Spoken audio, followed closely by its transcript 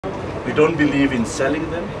We don't believe in selling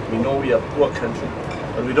them. We know we are a poor country,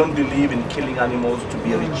 but we don't believe in killing animals to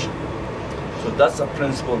be rich. So that's a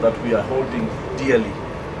principle that we are holding dearly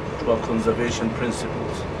to our conservation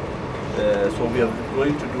principles. So we are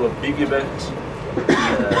going to do a big event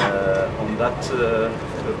on that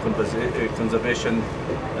conservation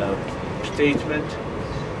statement.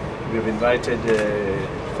 We have invited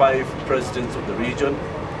 5 presidents of the region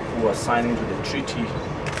who are signing to the treaty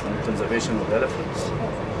on conservation of elephants.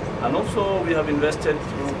 And also we have invested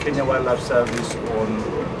through Kenya Wildlife Service on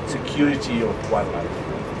security of wildlife.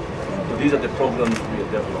 So these are the programs we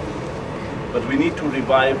are developing. But we need to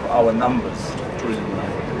revive our numbers, tourism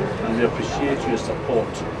numbers, and we appreciate your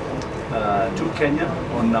support to Kenya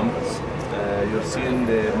on numbers. You've seen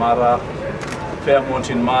the Mara,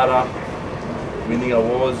 Fairmont in Mara, winning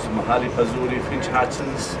awards, Mahali Pazuri, Finch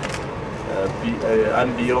Hutchins,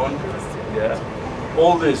 and beyond. Yeah.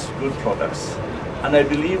 All these good products. And I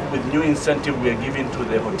believe with new incentive we are giving to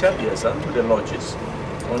the hoteliers and to the lodges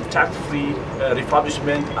on tax-free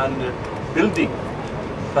refurbishment and building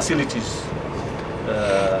facilities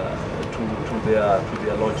to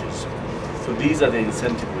their lodges. So these are the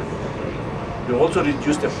incentives. We also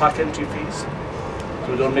reduce the park entry fees,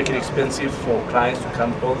 so we don't make it expensive for clients to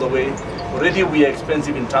come all the way. Already we are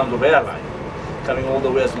expensive in terms of airline, coming all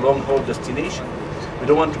the way as long-haul destination. We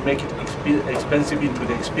don't want to make it expensive into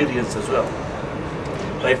the experience as well.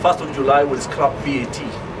 By 1st of July, we'll scrap VAT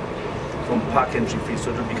from park entry fees,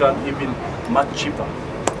 so it will become even much cheaper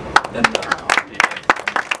than that.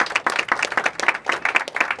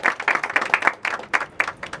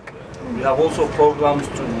 We have also programs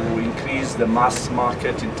to increase the mass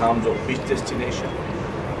market in terms of beach destination,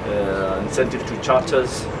 incentive to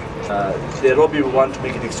charters. Nairobi, we want to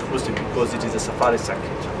make it exclusive because it is a safari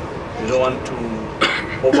circuit. We don't want to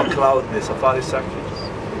overcrowd the safari circuit.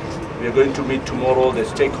 We are going to meet tomorrow the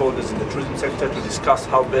stakeholders in the tourism sector to discuss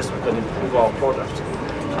how best we can improve our product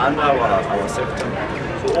and our sector.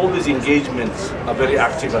 So all these engagements are very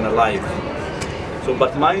active and alive. So,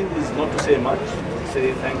 but mine is not to say much.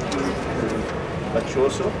 Say thank you to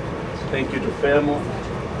Virtuoso, thank you to Fairmont,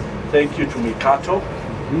 thank you to Mikato,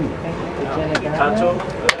 thank you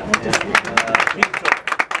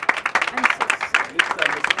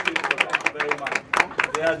very much.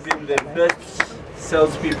 They have been the best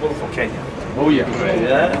salespeople for Kenya. Oh yeah.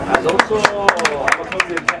 Yeah, and also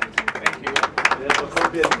Abercrombie and Kent. Thank you.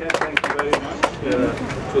 Abercrombie and Kent, thank you very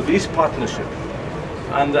much. So this partnership,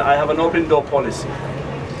 and I have an open door policy.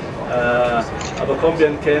 Abercrombie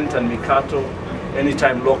and Kent and Mikato,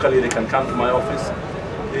 anytime locally they can come to my office.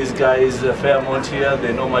 These guys, Fairmont here,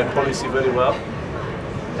 they know my policy very well.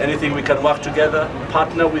 Anything we can work together,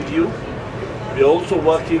 partner with you. We are also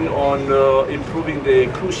working on improving the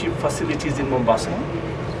cruise ship facilities in Mombasa.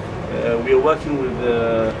 We are working with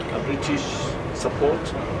a British support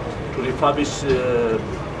to refurbish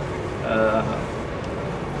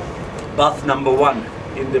berth number 1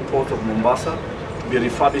 in the port of Mombasa. Be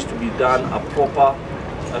refurbished to be done a proper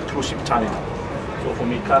cruise ship terminal. So for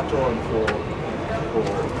Mikato and for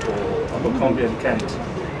Abercrombie and Kent.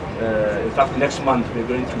 In fact, next month we're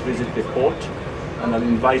going to visit the port, and I'll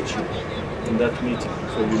invite you in that meeting,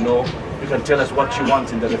 so you know, you can tell us what you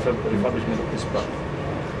want in the refurbishment of this berth,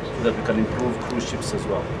 so that we can improve cruise ships as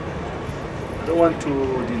well. I don't want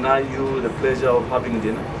to deny you the pleasure of having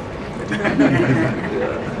dinner.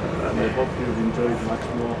 Yeah, and I hope you've enjoyed much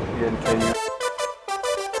more here in Kenya.